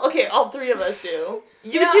school? Well, okay, all 3 of us do.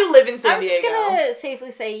 You two live in San Diego. I'm just gonna safely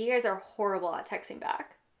say you guys are horrible at texting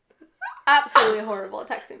back. Absolutely horrible at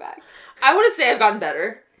texting back. I want to say I've gotten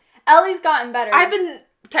better. Ellie's gotten better. I've been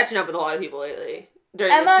catching up with a lot of people lately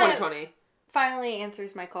during this 2020. Finally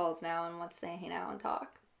answers my calls now and wants to hang out and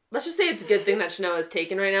talk. Let's just say it's a good thing that Shanoah is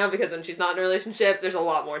taken right now because when she's not in a relationship, there's a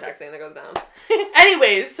lot more texting that goes down.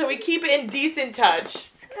 Anyways, so we keep in decent touch.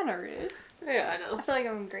 It's kind of rude. Yeah, I know. I feel like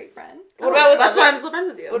I'm a great friend. That's why I'm still friends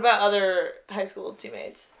with you. What about other high school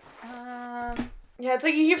teammates? Yeah, it's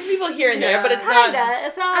like you hear from people here and there, but it's not.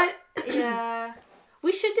 It's not. Yeah.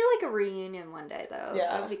 We should do like a reunion one day though.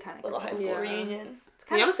 Yeah. That would be kind of cool. Little high school reunion.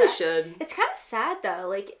 We honestly should. It's kind of sad though,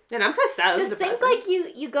 like. And I'm kind of sad. Just think like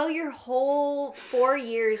you go your whole 4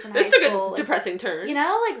 years in high school. This took a depressing turn. You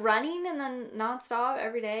know, like running and then nonstop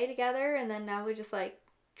every day together, and then now we just like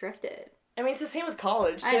drifted. I mean, it's the same with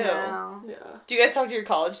college too. I know. Yeah. Do you guys talk to your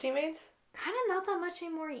college teammates? Kind of not that much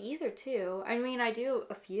anymore either, too. I mean, I do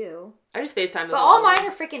a few. I just FaceTime them. But all mine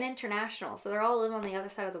are freaking international, so they're all live on the other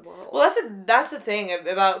side of the world. Well, that's the thing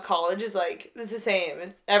about college is, like, it's the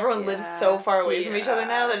same. Everyone lives so far away from each other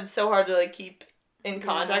now that it's so hard to, like, keep in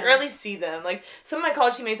contact, or at least see them. Like, some of my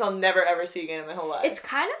college teammates I'll never, ever see again in my whole life. It's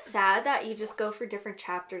kind of sad that you just go for different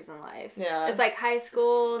chapters in life. Yeah. It's like high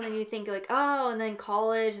school, and then you think, like, oh, and then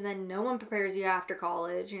college, and then no one prepares you after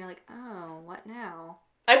college, and you're like, oh, what now?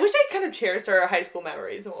 I wish I kind of cherished our high school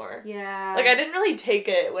memories more. Yeah. Like, I didn't really take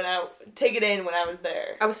it in when I was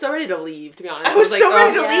there. I was so ready to leave, to be honest. I was so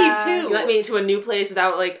ready to leave, too. You let me to a new place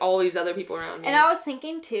without, like, all these other people around me. And I was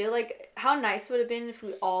thinking, too, like, how nice would it have been if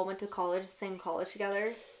we all went to college, the same college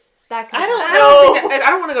together? I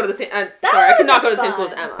don't want to go to the same... I could not go to the same school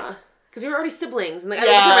as Emma. Because we were already siblings, and like I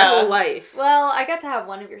lived there my whole life. Well, I got to have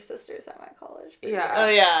one of your sisters at my college. Yeah. Oh,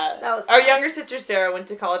 yeah. That was fun. Our fun. younger sister, Sarah, went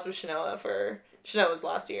to college with Shanoah for... Shanoah's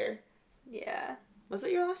last year. Yeah. Was it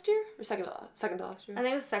your last year? Or second to last year? I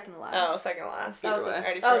think it was second to last. Oh, second to last. That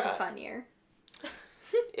was a fun year.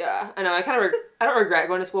 Yeah, I know. I don't regret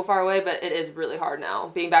going to school far away, but it is really hard now.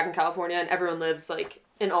 Being back in California, and everyone lives, like,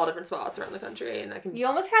 in all different spots around the country, and I can you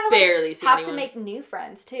almost kind of barely see have anyone. to make new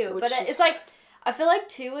friends, too. But it's like, I feel like,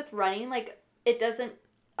 too, with running, like, it doesn't,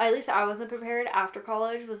 at least I wasn't prepared after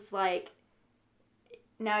college, was like,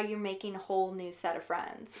 now you're making a whole new set of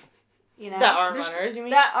friends. You know? That aren't runners, you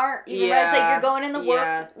mean? That aren't even runners. Like, you're going in the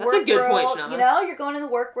work That's a good world, point, Shanoah. You know? You're going in the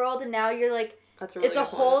work world, and now you're like, That's a really it's a good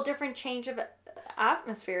whole point. different change of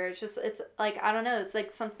atmosphere. It's just, it's like, I don't know, it's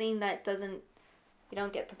like something that you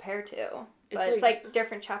don't get prepared to. But it's like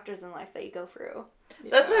different chapters in life that you go through.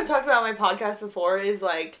 Yeah. That's what I've talked about on my podcast before, is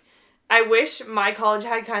like, I wish my college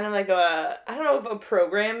had kind of like I don't know if a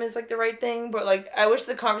program is like the right thing, but like I wish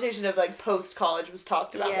the conversation of like post college was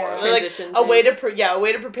talked about more. Or, like a way to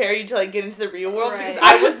prepare you to like get into the real world, because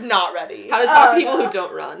I was not ready. How to talk to people who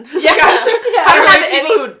don't run. Yeah. How to talk to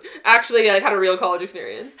people who actually like had a real college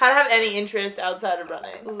experience. How to have any interest outside of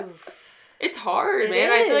running. Oof. It's hard,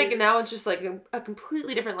 man. I feel like now it's just like a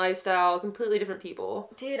completely different lifestyle, completely different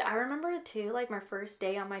people. Dude, I remember too, like my first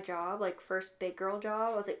day on my job, like first big girl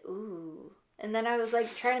job, I was like, ooh. And then I was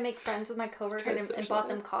like trying to make friends with my coworkers and bought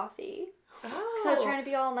them coffee. Oh. So I was trying to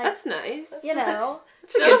be all like... That's nice. You know.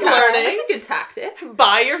 That's a good tactic.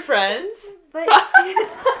 Buy your friends. But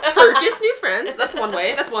purchase new friends. That's one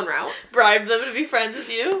way. That's one route. Bribe them to be friends with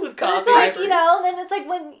you with coffee. It's like, you know, then it's like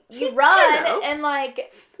when you run and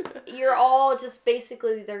like you're all just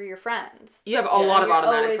basically they're your friends. You have a lot of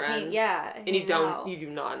automatic friends. And you do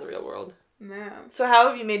not in the real world. No. So how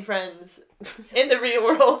have you made friends in the real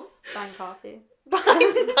world? Buying coffee.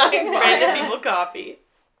 Buying random people coffee.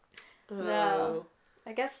 No.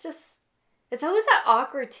 I guess just it's always that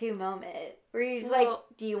awkward too moment where you're just like,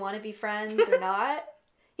 do you want to be friends or not?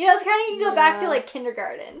 You know, it's kind of you go back to like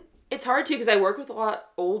kindergarten. It's hard too because I work with a lot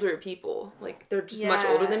older people. Like they're just much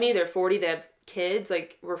older than me. They're 40. They have kids.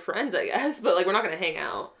 Like we're friends, I guess, but like we're not gonna hang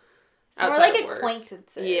out. It's more like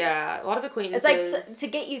acquaintances. Yeah, a lot of acquaintances. It's like to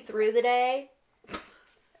get you through the day.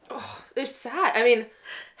 Oh, they're sad. I mean,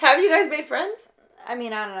 have you guys made friends? I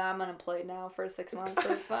mean, I don't know. I'm unemployed now for 6 months,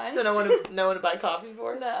 so it's fine. So no one to buy coffee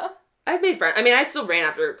for? No. I've made friends. I mean, I still ran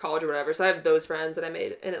after college or whatever, so I have those friends that I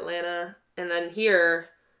made in Atlanta. And then here,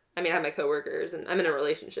 I mean, I have my coworkers, and I'm in a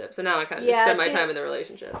relationship, so now I kind of just spend my time in the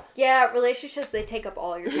relationship. Yeah, relationships, they take up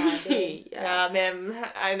all your time, dude. Yeah, man,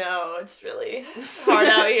 I know. It's really hard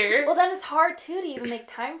out here. Well, then it's hard, too, to even make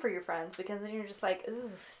time for your friends, because then you're just like,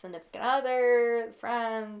 ooh, significant other,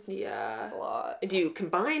 friends. Yeah. It's a lot. Do you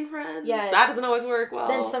combine friends? Yeah. That doesn't always work well.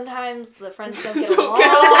 Then sometimes the friends don't get along.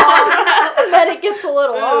 And then it gets a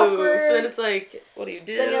little awkward. Then it's like, what do you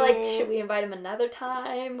do? Then you're like, should we invite him another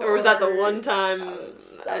time? Or was that the one time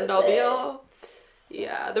and I'll be all?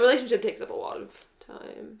 Yeah, the relationship takes up a lot of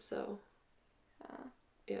time, so.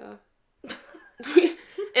 Yeah.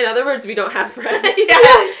 In other words, we don't have friends.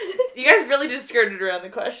 Yes. You guys really just skirted around the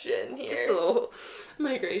question here. Just a little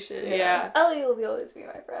migration, yeah. Ellie will always be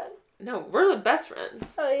my friend. No, we're the best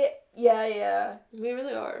friends. Oh, yeah. We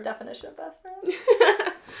really are. Definition of best friend.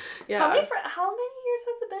 Yeah. How many years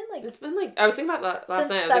has it been? Like it's been like I was thinking about that last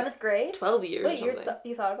night. Since 7th grade. 12 years. Wait, or something.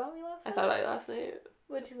 You thought about me last night? I thought about you last night.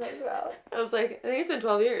 What'd you think about? I was like, I think it's been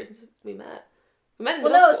 12 years since we met. We met in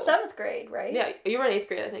middle school. 7th grade, right? Yeah, you were in 8th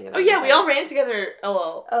grade, I think. Oh yeah, we all ran together.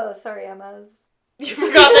 LOL. Oh, sorry, Emma. You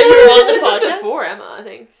forgot that you were on the podcast? This was before Emma, I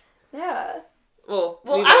think. Yeah. Well,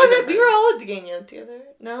 we were all at Degania together.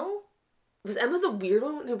 No. Was Emma the weird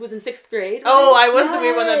one who was in 6th grade? Oh, I was the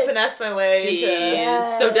weird one that finessed my way into...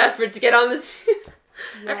 Yes. So desperate to get on this...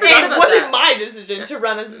 Yeah. It wasn't my decision to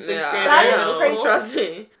run as a 6th grader. That is crazy. Trust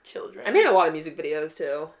me. Children. I made a lot of music videos,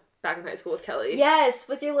 too. Back in high school with Kelly. Yes,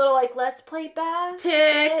 with your little, like, let's play bass.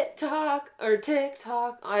 TikTok. I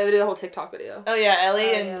did a whole TikTok video. Oh, yeah,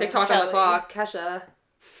 Ellie and TikTok Kelly. on the clock. Kesha.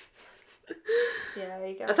 Yeah,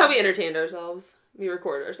 you go. That's how we entertained ourselves. We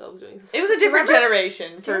recorded ourselves doing this. It was a different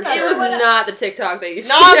generation, for sure. It was not the TikTok they used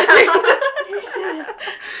to Not the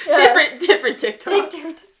TikTok. Different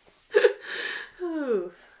TikTok.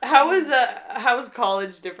 How was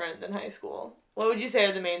college different than high school? What would you say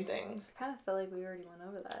are the main things? I kind of feel like we already went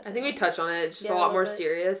over that. I think we touched on it. It's just a lot more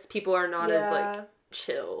serious. People are not as, like,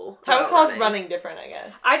 chill. How was college running different, I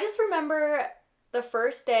guess? I just remember the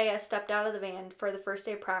first day I stepped out of the van for the first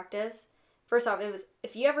day of practice. First off, it was,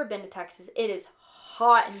 if you ever been to Texas, it is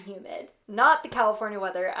hot and humid. Not the California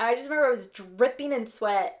weather. I just remember I was dripping in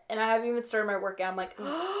sweat, and I haven't even started my workout. I'm like,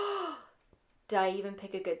 did I even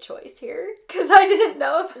pick a good choice here? Because I didn't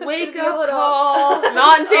know if I was Wake up call.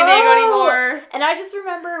 Not in San Diego anymore. And I just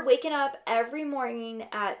remember waking up every morning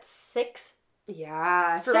at 6.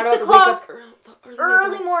 Yeah. 6 o'clock.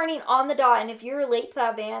 Early morning on the dot. And if you were late to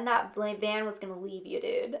that van was going to leave you,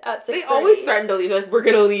 dude. At 6:30. They always threaten to leave. Like, we're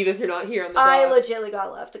going to leave if you're not here on the dot. I legitimately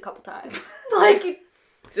got left a couple times. Like...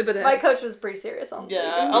 My coach was pretty serious on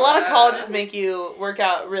a lot of colleges make you work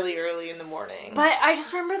out really early in the morning. But I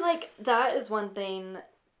just remember, like, that is one thing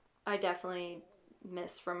I definitely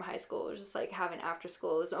miss from high school. It was just, like, having after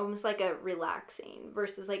school. It was almost like a relaxing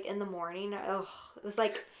versus, like, in the morning. Oh, it was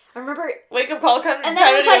like, I remember... Wake up call, time to do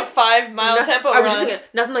a 5-mile tempo run. I was just thinking,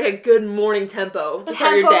 nothing like a good morning tempo to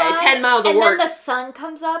start your day. 10 miles of work. And then the sun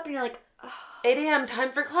comes up and you're like... 8 a.m.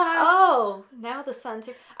 time for class. Oh, now the sun's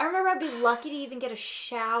here. I remember I'd be lucky to even get a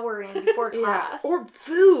shower in before class. Or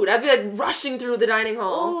food. I'd be like rushing through the dining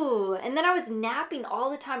hall. Ooh, and then I was napping all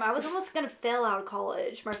the time. I was almost going to fail out of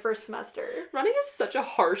college my first semester. Running is such a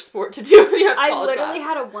harsh sport to do when you have college I literally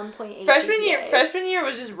class. had a 1.8 Freshman year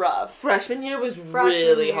was just rough. Freshman year was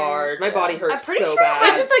really hard. My body hurt so sure bad.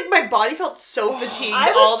 I just my body felt so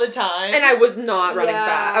fatigued all the time. And I was not running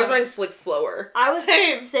fast. I was running slower. I was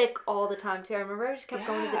sick all the time too. I remember I just kept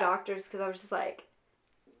going to the doctors because I was just like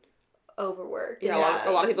overworked. Yeah,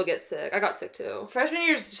 a lot of people get sick. I got sick too. Freshman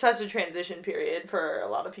year is such a transition period for a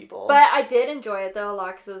lot of people. But I did enjoy it though a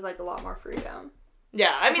lot because it was like a lot more freedom.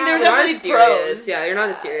 Yeah, I mean, there was definitely pros. Yeah, you're not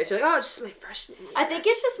as serious. You're like, oh, it's just my freshman year. I think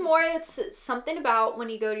it's just more, it's something about when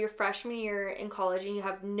you go to your freshman year in college and you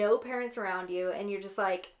have no parents around you and you're just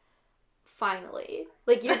like, finally.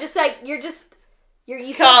 Like, you're just like, you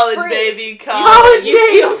college, feel free. baby, college.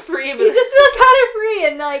 You feel free. But You just feel kind of free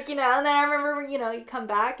and like, and then I remember, you come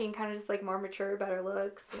back and kind of just like more mature, better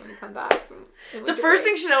looks when you come back. The first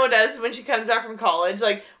thing Shanoah does when she comes back from college,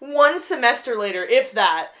 like 1 semester later, if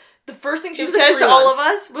that, the first thing she says to all of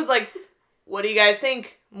us was like, what do you guys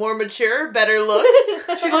think? More mature, better looks?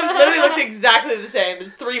 She literally looked exactly the same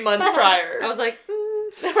as 3 months prior. I was like,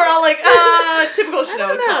 We're all like, typical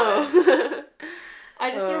Shanoah. No. I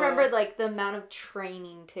just remembered like the amount of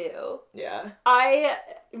training too. Yeah. I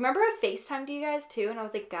remember I FaceTimed you guys too and I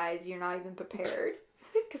was like, guys, you're not even prepared.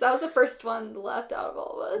 Because I was the first one left out of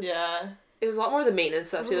all of us. Yeah. It was a lot more of the maintenance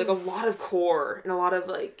stuff too, like a lot of core and a lot of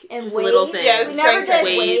like and just weights. little things. Yeah, we never did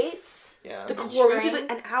weights. Yeah. The core, we did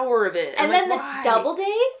like an hour of it. And then the double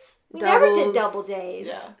days? We never did double days.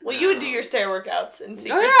 Yeah. Well, you would do your stair workanots in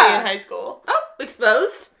secrecy in high school. Oh,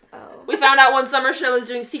 exposed. Oh. We found out one summer Shanoah was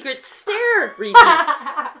doing secret stair repeats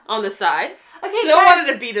on the side. Okay, Shanoah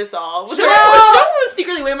wanted to beat us all. Shanoah was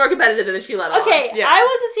secretly way more competitive than she let on. Okay, Yeah. I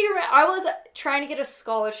was trying to get a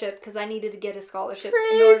scholarship because I needed to get a scholarship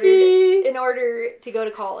in order to go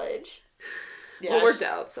to college. Yeah, well, it worked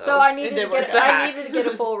out. So I needed to get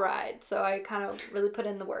a full ride. So I kind of really put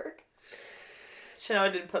in the work.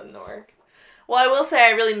 Shanoah did put in the work. Well, I will say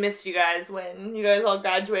I really missed you guys when you guys all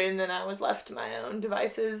graduated and then I was left to my own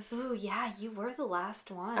devices. Ooh, yeah, you were the last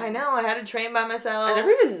one. I know, I had to train by myself. I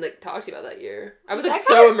never even talked to you about that year. I was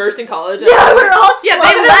so immersed in college. Yeah, we're all they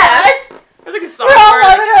left. I was like a sophomore. We're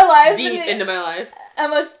all living our lives. Deep into my life.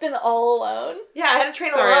 Emma's been all alone. Yeah, I had to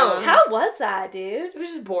train alone. How was that, dude? It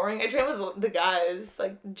was just boring. I trained with the guys,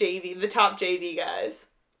 like the top JV guys.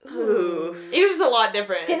 Ooh. It was just a lot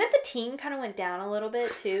different. Didn't the team kind of went down a little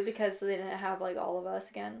bit, too, because they didn't have, like, all of us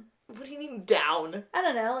again? What do you mean down? I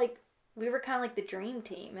don't know, like, we were kind of like the dream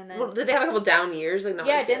team, and then... Well, did they have a couple down years? Like, not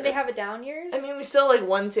yeah, didn't they have a down years? I mean, we still,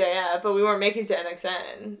 won CIF, but we weren't making it to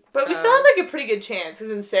NXN. But we still had, a pretty good chance,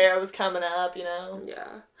 because then Sarah was coming up,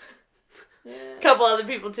 Yeah. A couple other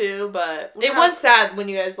people, too, but it was sad when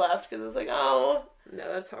you guys left, because it was like, oh...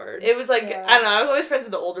 No, that's hard. It was I don't know, I was always friends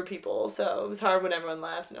with the older people, so it was hard when everyone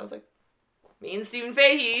left, and I was like, me and Stephen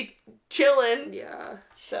Fahey, chilling. Yeah.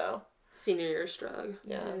 So. Senior year strug.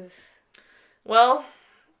 Yeah. Well,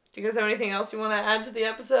 do you guys have anything else you want to add to the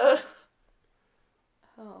episode?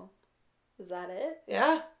 Oh. Is that it?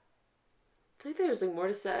 Yeah. I think there's, more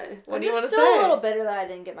to say. What do you want to say? I'm still a little bitter that I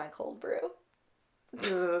didn't get my cold brew.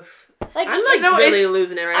 Oof. Like, I'm really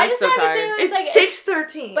losing it right now. I'm so tired. It's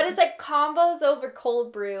 6:13. But it's combos over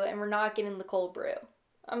cold brew, and we're not getting the cold brew.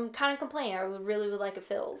 I'm kind of complaining. I really would like a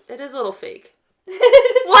Phil's. It is a little fake. Well,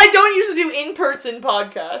 I don't usually do in-person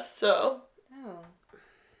podcasts, so. Oh.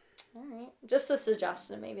 Alright. Just a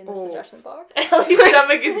suggestion, maybe in the suggestion box. Ellie's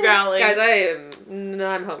stomach is growling. Guys,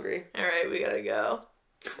 I'm hungry. Alright, we gotta go.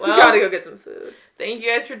 Well, we gotta go get some food. Thank you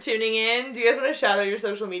guys for tuning in. Do you guys want to shout out your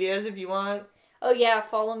social medias if you want? Oh yeah,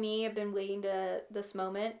 follow me. I've been waiting to this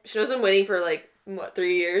moment. Shanoah's been waiting for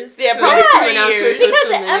 3 years? Yeah, probably 3 years.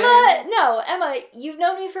 Because Emma, you've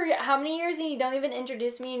known me for how many years and you don't even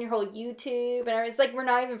introduce me in your whole YouTube and it's like we're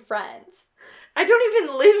not even friends. I don't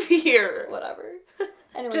even live here. Whatever.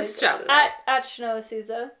 Anyway, just shout it out. At Shanoah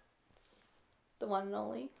Souza. The one and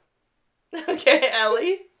only. Okay,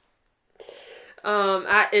 Ellie.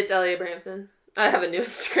 It's Ellie Abrahamson. I have a new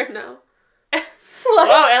Instagram now. What?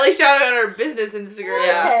 Wow, Ellie shouted out her business Instagram.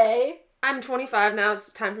 Okay. Yeah. I'm 25 now.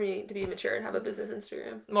 It's time for me to be mature and have a business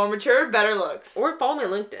Instagram. More mature, better looks. Or follow me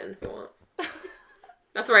on LinkedIn if you want.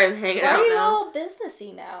 That's where I'm hanging out now. Why are you all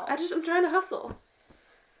businessy now? I'm trying to hustle.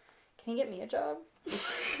 Can you get me a job?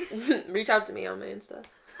 Reach out to me on my Insta.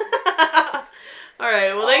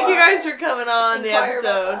 Alright, well thank you guys for coming on the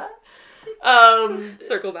episode.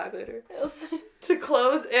 Circle back later. To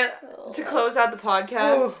close out the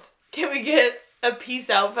podcast, can we get a peace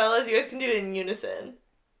out, fellas. You guys can do it in unison.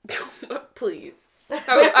 Please.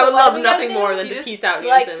 I would love nothing more than to peace out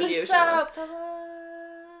unison with you, Peace out, fellas.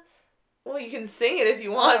 Well, you can sing it if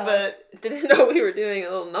you want, but didn't know we were doing a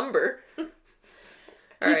little number.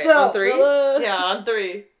 Alright, out, on 3? Fellas. Yeah, on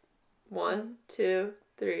 3. 1, 2,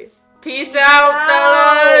 3. Peace out,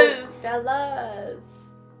 fellas! Fellas.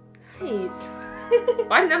 Nice.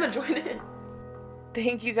 Why didn't Emma join in?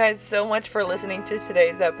 Thank you guys so much for listening to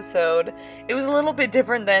today's episode. It was a little bit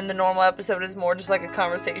different than the normal episode. It's more just like a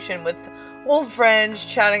conversation with old friends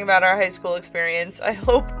chatting about our high school experience. I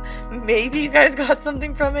hope maybe you guys got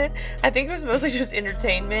something from it. I think it was mostly just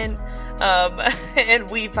entertainment. And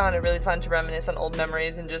we found it really fun to reminisce on old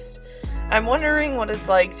memories and just... I'm wondering what it's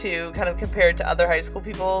like to kind of compare it to other high school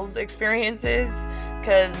people's experiences.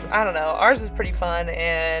 Because, I don't know, ours was pretty fun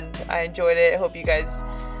and I enjoyed it. I hope you guys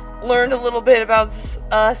learned a little bit about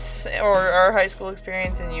us or our high school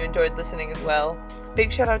experience and you enjoyed listening as well.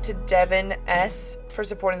 Big shout out to Devin S. for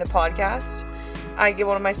supporting the podcast. I give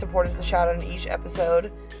one of my supporters a shout out in each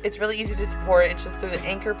episode. It's really easy to support. It's just through the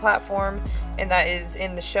Anchor platform, and that is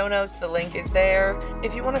in the show notes. The link is there.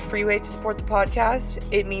 If you want a free way to support the podcast,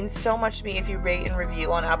 it means so much to me if you rate and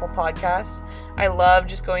review on Apple Podcasts. I love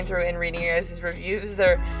just going through and reading your guys' reviews.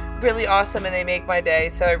 They're really awesome and they make my day,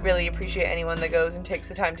 so I really appreciate anyone that goes and takes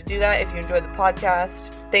the time to do that. If you enjoyed the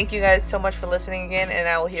podcast, thank you guys so much for listening again, and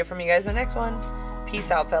I will hear from you guys in the next one.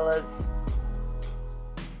 Peace out, fellas.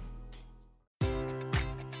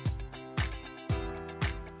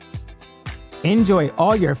 Enjoy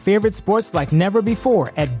all your favorite sports like never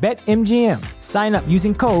before at BetMGM. Sign up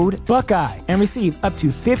using code Buckeye and receive up to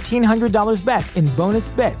 $1,500 back in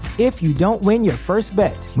bonus bets if you don't win your first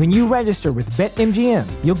bet. When you register with BetMGM,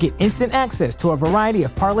 you'll get instant access to a variety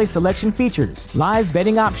of parlay selection features, live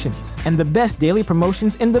betting options, and the best daily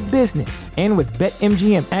promotions in the business. And with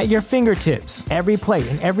BetMGM at your fingertips, every play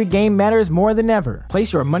and every game matters more than ever.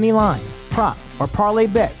 Place your money line, prop, or parlay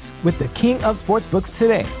bets with the king of sportsbooks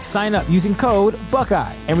today. Sign up using code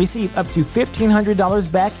Buckeye and receive up to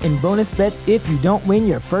 $1,500 back in bonus bets if you don't win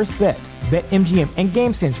your first bet. BetMGM and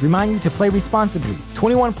GameSense remind you to play responsibly.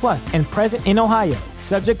 21 plus and present in Ohio,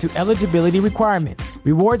 subject to eligibility requirements.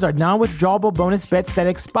 Rewards are non-withdrawable bonus bets that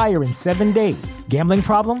expire in 7 days. Gambling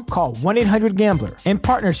problem? Call 1-800-GAMBLER. In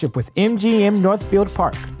partnership with MGM Northfield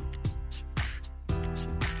Park.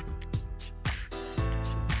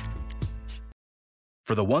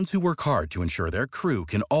 For the ones who work hard to ensure their crew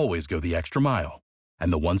can always go the extra mile,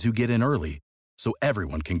 and the ones who get in early so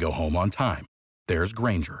everyone can go home on time, there's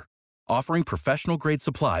Grainger, offering professional-grade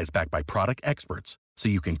supplies backed by product experts so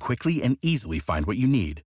you can quickly and easily find what you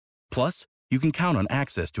need. Plus, you can count on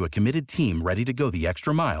access to a committed team ready to go the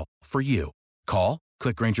extra mile for you. Call,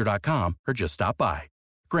 click Grainger.com, or just stop by.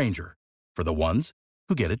 Grainger, for the ones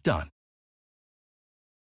who get it done.